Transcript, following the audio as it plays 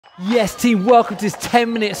Yes team, welcome to this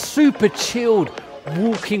 10-minute super chilled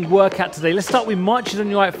walking workout today. Let's start with marches on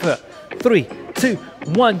your right foot. 3, 2,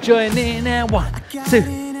 1, join in and 1, 2,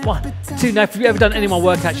 1, 2. Now if you've ever done any of my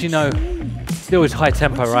workouts, you know they're always high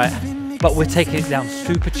tempo, right? But we're taking it down,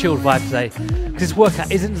 super chilled vibe today. Because this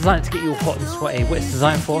workout isn't designed to get you all hot and sweaty. What it's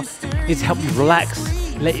designed for is to help you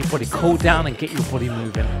relax, let your body cool down and get your body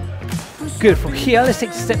moving. Good, from here, let's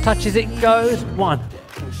take step touches. It goes 1,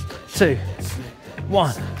 2,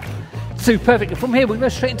 1, 2, perfect. And from here, we're going to go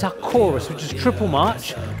straight into our chorus, which is triple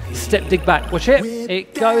march, step, dig back. Watch it.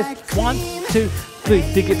 It goes 1, 2, 3,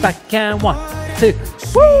 dig it back and 1, 2.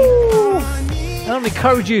 Woo! And I want to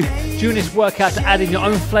encourage you during this workout to add in your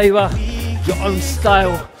own flavor, your own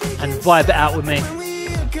style, and vibe it out with me.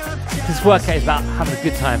 This workout is about having a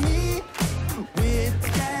good time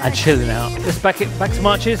and chilling out. Let's back to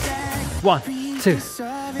marches. 1, 2.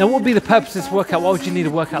 Now, what would be the purpose of this workout? Why would you need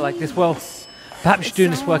a workout like this? Well, perhaps you're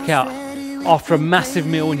doing this workout after a massive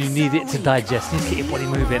meal and you need it to digest. You need to get your body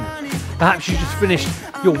moving. Perhaps you just finished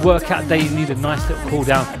your workout day, you need a nice little cool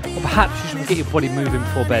down. Or perhaps you just want to get your body moving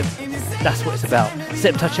before bed. That's what it's about.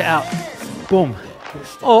 Step, touch it out. Boom.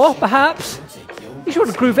 Or perhaps you just want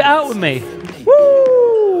to groove it out with me.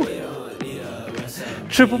 Woo!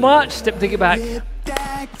 Triple march, step, dig it back. 1,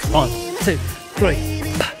 2, 3.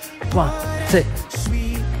 1, 2.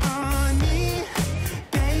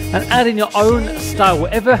 And add in your own style,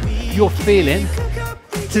 whatever you're feeling.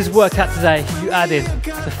 To this workout today, you add in.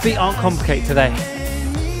 The feet aren't complicated today.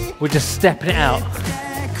 We're just stepping it out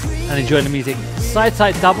and enjoying the music. Side,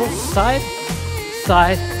 side, double, side,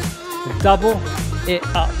 side, double, it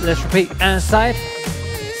up. Let's repeat. And side,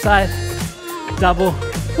 side, double.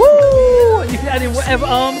 Woo! You can add in whatever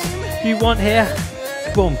arms you want here.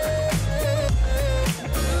 Boom.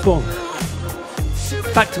 Boom.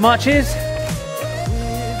 Back to marches.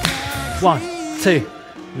 1, 2.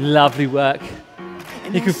 Lovely work.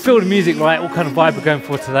 You can feel the music, right? What kind of vibe we're going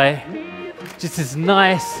for today. Just this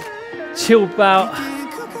nice, chilled bout.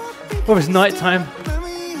 Whether it's night time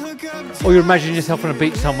or you're imagining yourself on a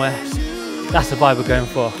beach somewhere. That's the vibe we're going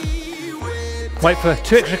for. Wait for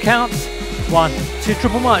 2 extra counts. 1, 2,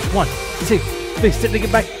 triple march. 1, 2, 3. Step, dig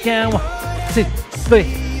it back down. 1, 2, 3.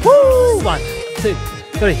 Woo! 1, 2,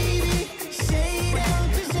 3.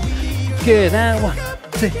 Good. And 1,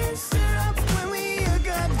 2.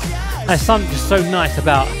 There's something just so nice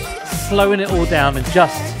about slowing it all down and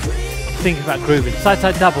just thinking about grooving. Side,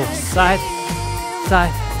 side, double. Side,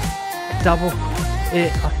 side, double.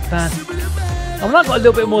 It up and. I've not got a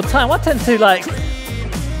little bit more time. I tend to like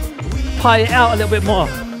pie it out a little bit more.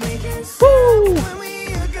 Woo!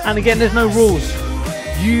 And again, there's no rules.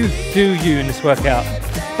 You do you in this workout.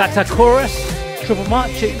 Back to our chorus. Triple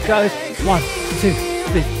march. It goes 1, 2,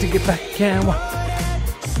 3. Dig it back again. 1,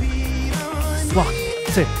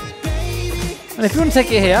 2. And if you want to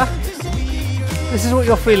take it here, this is what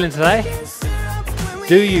you're feeling today.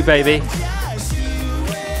 Do you, baby? 1.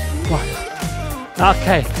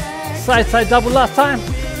 Okay. Side, side, double last time.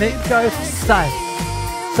 It goes side,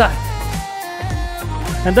 side.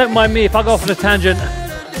 And don't mind me if I go off on a tangent.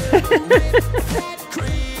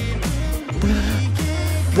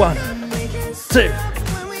 1, 2.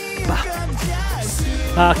 Back.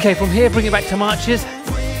 Okay, from here, bring it back to marches.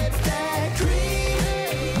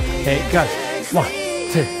 Here it goes. 1, 2,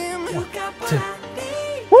 1, 2.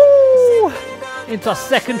 Woo! Into our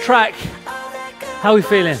second track. How are we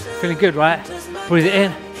feeling? Feeling good, right? Breathe it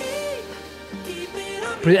in.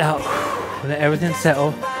 Breathe it out. Let everything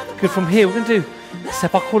settle. Good. From here, we're going to do a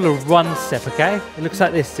step I call a run step, okay? It looks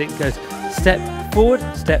like this. It goes step forward,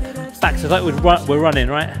 step back. So like we're running,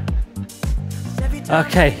 right?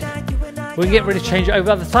 Okay. We're going to get ready to change it over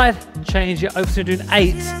the other side. Change it over. So we're doing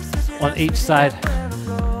 8 on each side.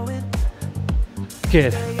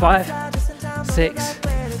 Good. 5, 6,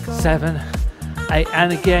 7, 8.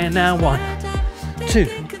 And again now. 1, 2,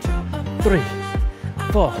 3,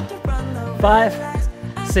 4, 5,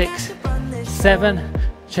 6, 7.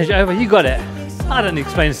 Change it over. You got it. I don't need to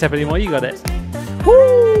explain the step anymore. You got it.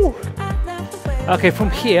 Woo! Okay, from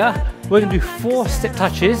here, we're going to do 4 step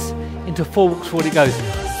touches into 4 walks forward. It goes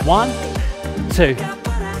 1, 2,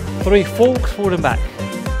 3, 4 walks forward and back.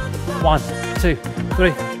 1, 2,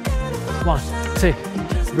 3, 1, 2.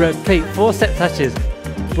 Repeat. 4 step touches.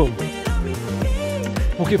 Boom.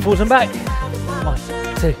 Walk it forward and back. 1,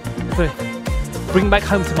 2, 3. Bring back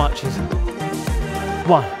home to marches.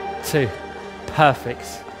 1, 2.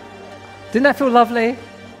 Perfect. Didn't that feel lovely?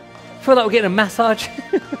 Feel like we're getting a massage.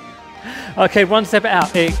 Okay, 1 step it out.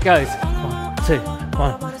 Here it goes. 1, 2,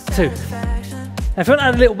 1, 2. Now if you want to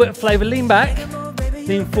add a little bit of flavour, lean back,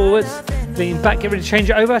 lean forwards, lean back, get ready to change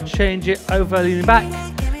it over, leaning back,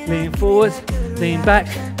 lean forwards, lean back,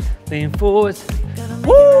 lean forwards.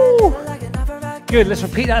 Woo! Good, let's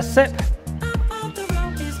repeat that step.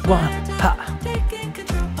 1, pa,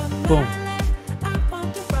 boom.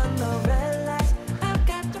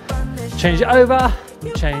 Change it over,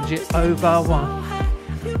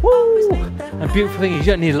 1. Woo! And beautiful thing is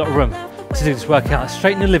you don't need a lot of room to do this workout.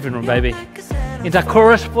 Straight in the living room, baby. Into that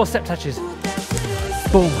chorus, 4 step touches.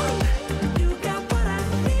 Boom.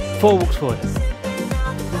 4 walks forward.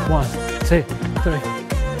 1, 2, 3.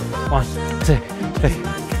 1, 2, 3.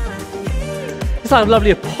 It's like a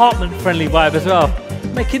lovely apartment friendly vibe as well.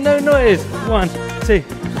 Making no noise. 1, 2.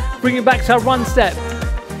 Bring it back to our run step.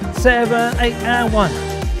 7, 8, and 1.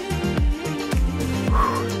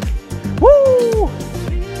 Woo!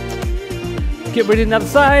 Get ready on the other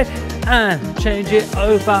side and change it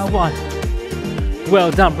over 1.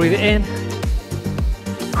 Well done, breathe it in.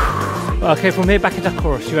 Okay, from here back into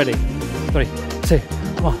chorus, you ready? 3, 2,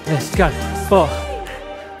 1, let's go. 4.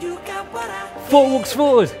 4 walks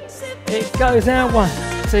forward. It goes down, 1,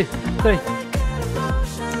 2, 3.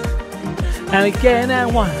 And again,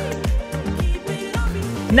 and 1.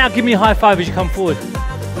 Now give me a high five as you come forward.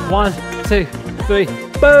 1, 2, 3,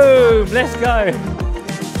 boom, let's go.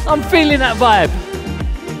 I'm feeling that vibe.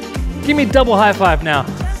 Give me a double high five now.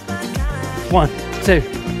 1, 2,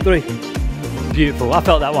 3. Beautiful, I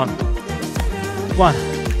felt that one. 1,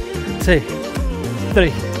 2,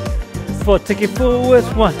 3, 4. Take it forward.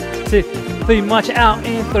 1, 2, 3. March it out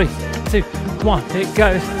in 3, 2, 1. It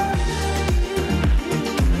goes.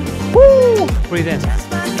 Woo! Breathe in.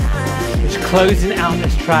 Just closing out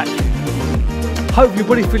this track. Hope your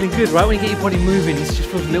body's feeling good, right? When you get your body moving, it just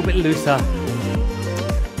feels a little bit looser.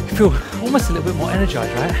 You feel almost a little bit more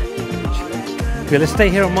energized, right? Good, let's stay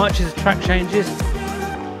here on march as the track changes.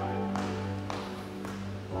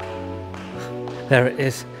 There it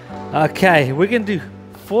is. Okay, we're going to do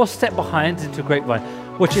 4 step behinds into a grapevine.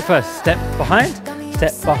 Watch it first. Step behind,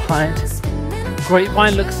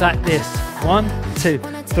 grapevine looks like this. 1, 2,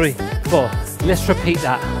 3, 4. Let's repeat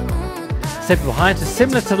that. Step behind, so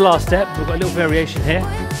similar to the last step, we've got a little variation here.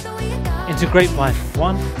 Into grapevine.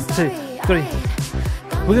 1, 2, 3.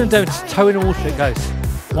 We're going to do toe in the water, it goes.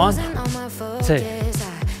 1, 2.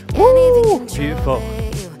 Woo! Beautiful.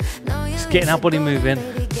 Just getting our body moving.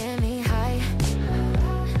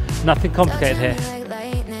 Nothing complicated here.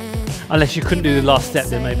 Unless you couldn't do the last step,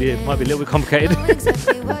 then maybe it might be a little bit complicated.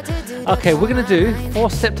 Okay, we're going to do 4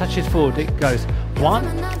 step touches forward. It goes 1,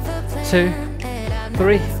 2,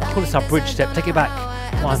 3. I call this our bridge step. Take it back.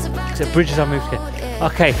 1. So bridges are moved here.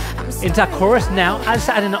 Okay, into our chorus now. As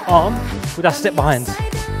adding an arm with our step behinds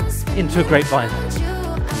into a grapevine.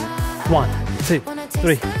 1, 2,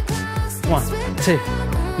 3. 1, 2.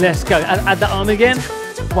 Let's go. Add that arm again.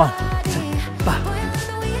 1, 2,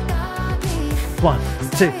 1,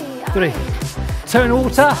 2, 3. Toe in the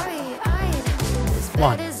water.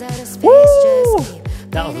 1. Woo!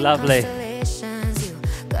 That was lovely.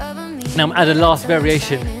 Now I'm adding a last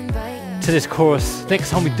variation to this chorus. Next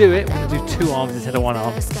time we do it, we're going to do 2 arms instead of 1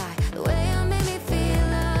 arm.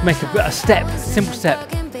 Make a step, simple step.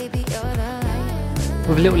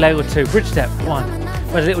 With a little layer or 2. Bridge step, 1.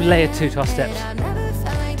 With a little layer 2 to our steps.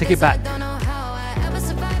 Take it back.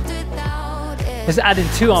 Let's add in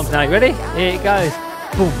 2 arms now. You ready? Here it goes.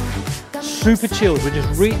 Boom. Super chilled. We're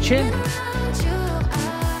just reaching.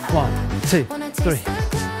 1, 2, 3.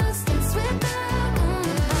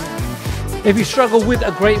 If you struggle with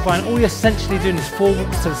a grapevine, all you're essentially doing is 4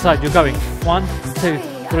 walks to the side. You're going 1, 2,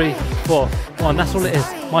 3, 4. 1. That's all it is.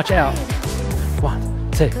 March it out.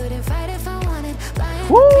 1, 2.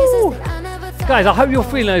 Woo! Guys, I hope you're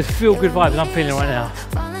feeling those feel-good vibes I'm feeling right now.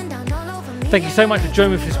 Thank you so much for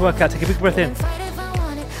joining me for this workout. Take a big breath in.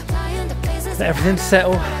 Let everything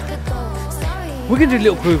settle. We're going to do a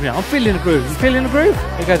little groove now. I'm feeling the groove. You feeling the groove?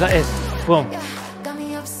 It goes like this. Boom.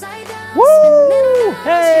 Woo!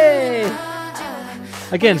 Hey!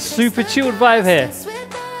 Again, super chilled vibe here.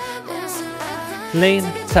 Lean,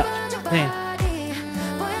 touch, lean.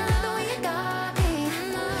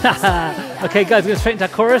 Okay, guys, we're going to straight into our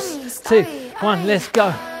chorus. 2, 1, let's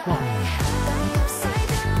go. 1.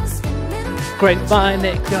 Grapevine,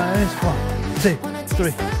 it goes. 1, 2,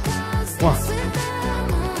 3, 1.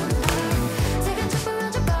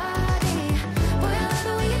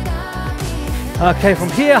 Okay, from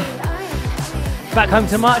here, back home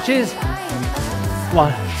to marches.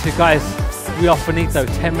 1, 2, guys, we are finito,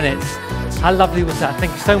 10 minutes. How lovely was that?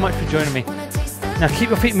 Thank you so much for joining me. Now keep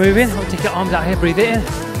your feet moving. I'll take your arms out here, breathe it in.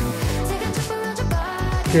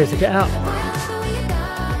 Good, take it out.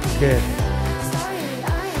 Good.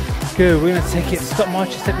 Good, we're gonna take it, stop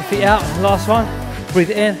marching, step your feet out. Last one, breathe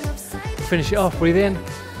it in. Finish it off, breathe in.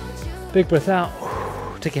 Big breath out.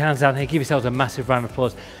 Take your hands down here. Give yourselves a massive round of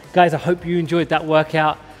applause. Guys, I hope you enjoyed that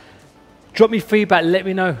workout. Drop me feedback. Let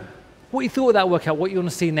me know what you thought of that workout, what you want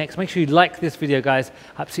to see next. Make sure you like this video, guys.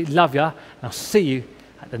 I absolutely love ya. And I'll see you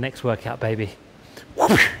at the next workout, baby.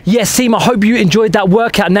 Yes, team, I hope you enjoyed that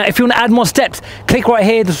workout. Now, if you want to add more steps, click right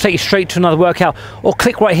here. This will take you straight to another workout. Or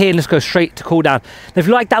click right here and let's go straight to cool down. Now, if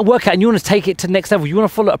you like that workout and you want to take it to the next level, you want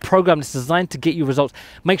to follow a program that's designed to get you results,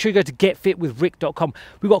 make sure you go to getfitwithrick.com.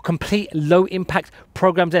 We've got complete low-impact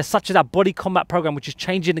programs there, such as our body combat program, which is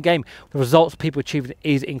changing the game. The results people achieve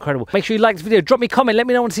is incredible. Make sure you like this video. Drop me a comment. Let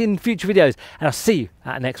me know what to see in future videos. And I'll see you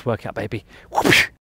at the next workout, baby.